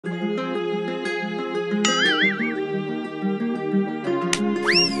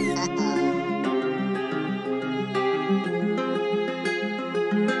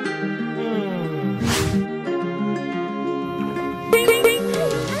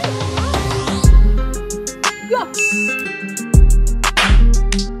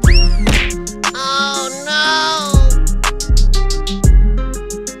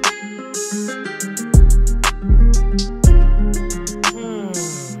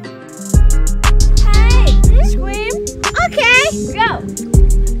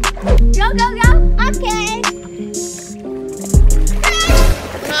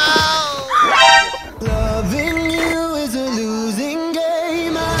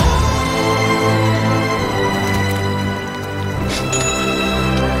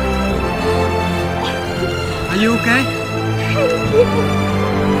Are you okay?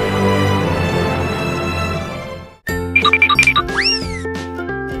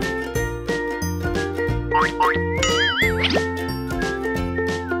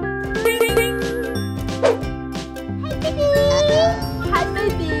 Hi,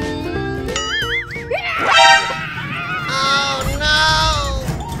 baby.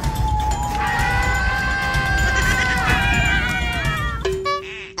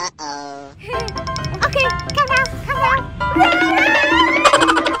 Okay, come down, come down.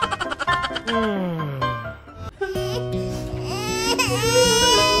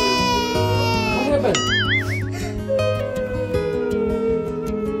 What happened?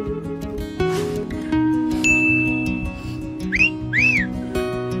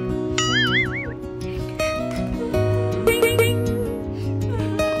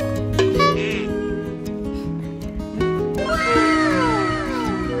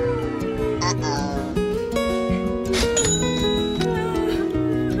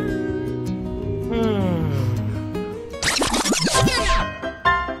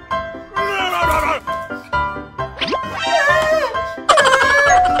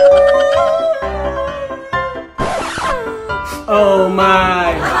 Oh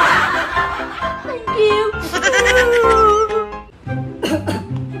my! Thank you.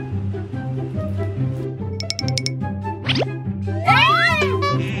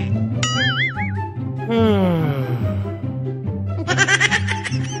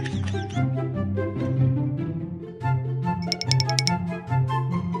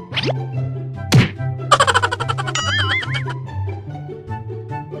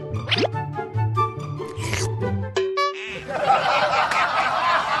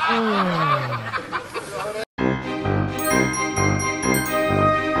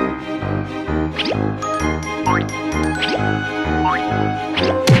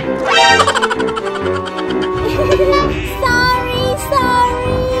 Sorry,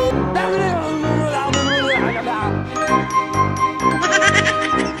 sorry.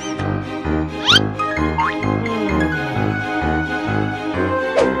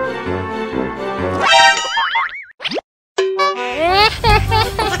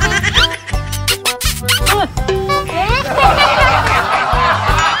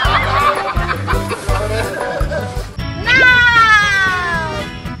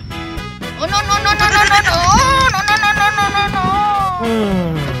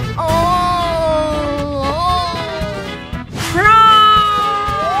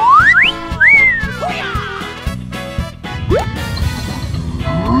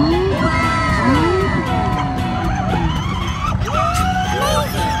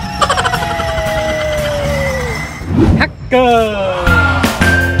 Hacker!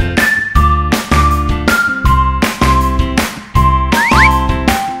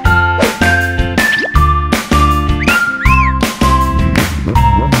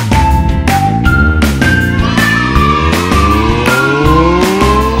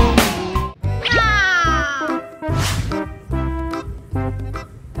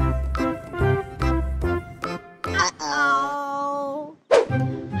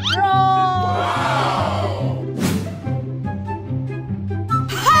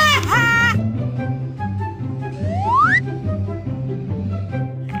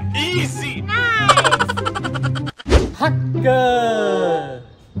 Easy! Hacker!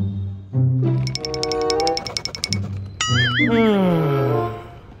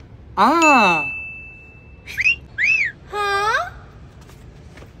 Ah! Huh?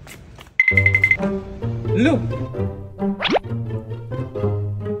 Look!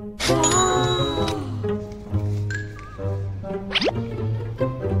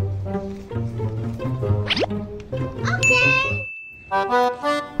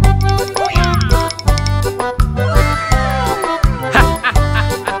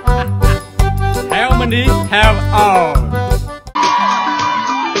 How many have all?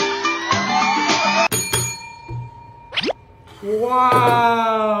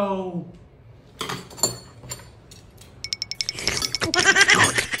 Wow!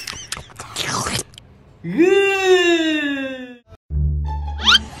 Good!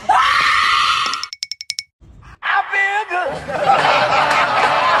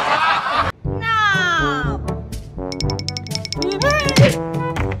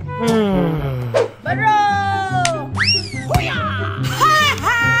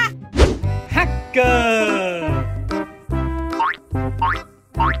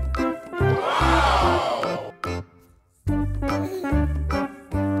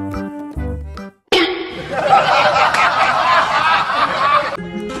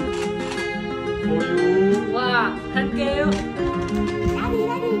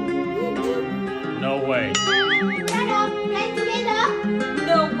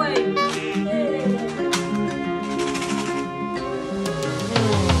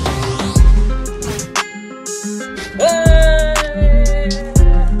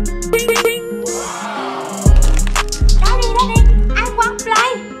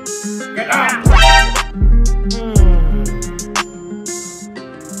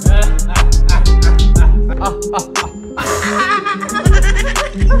 Waiting for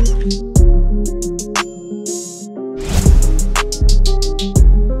you.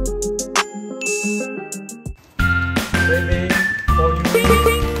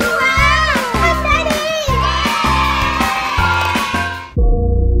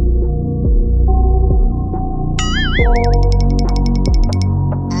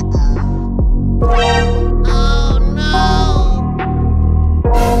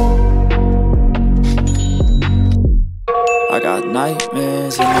 I got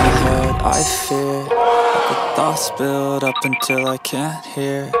nightmares in my head, I fear that the thoughts build up until I can't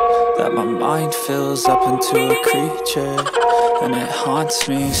hear, that my mind fills up into a creature, and it haunts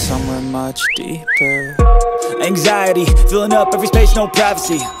me somewhere much deeper. Anxiety, filling up every space, no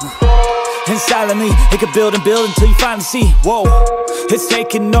privacy. And silently, it could build and build until you finally see, whoa, it's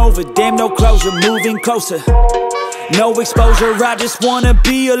taking over, damn no closure, moving closer. No exposure, I just wanna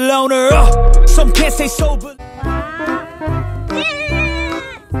be a loner. Some can't stay sober.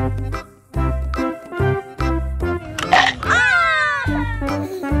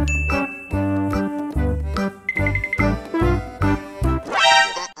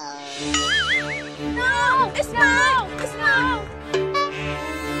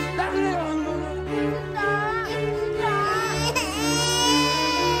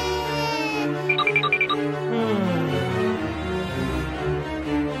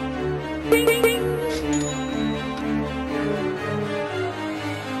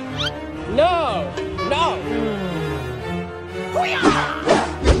 No! No!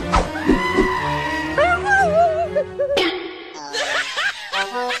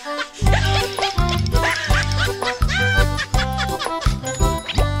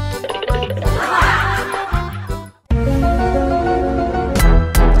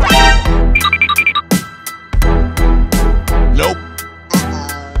 Nope.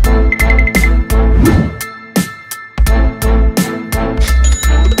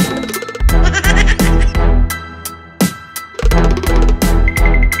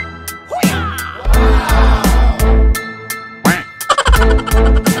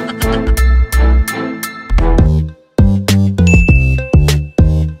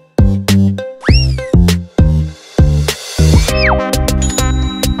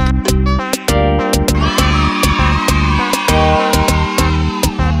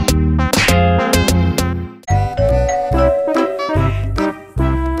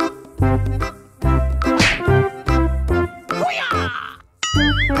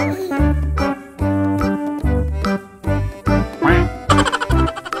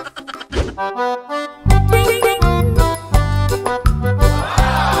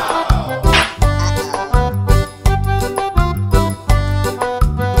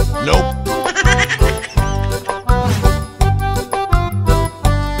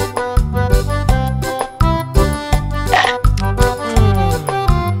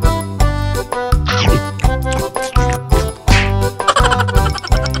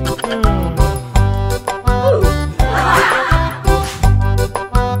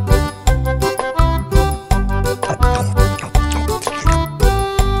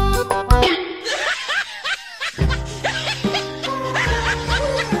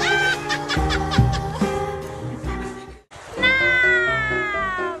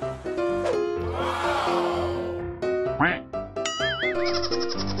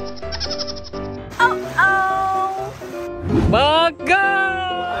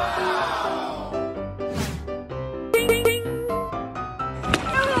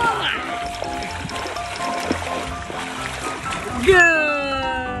 Go!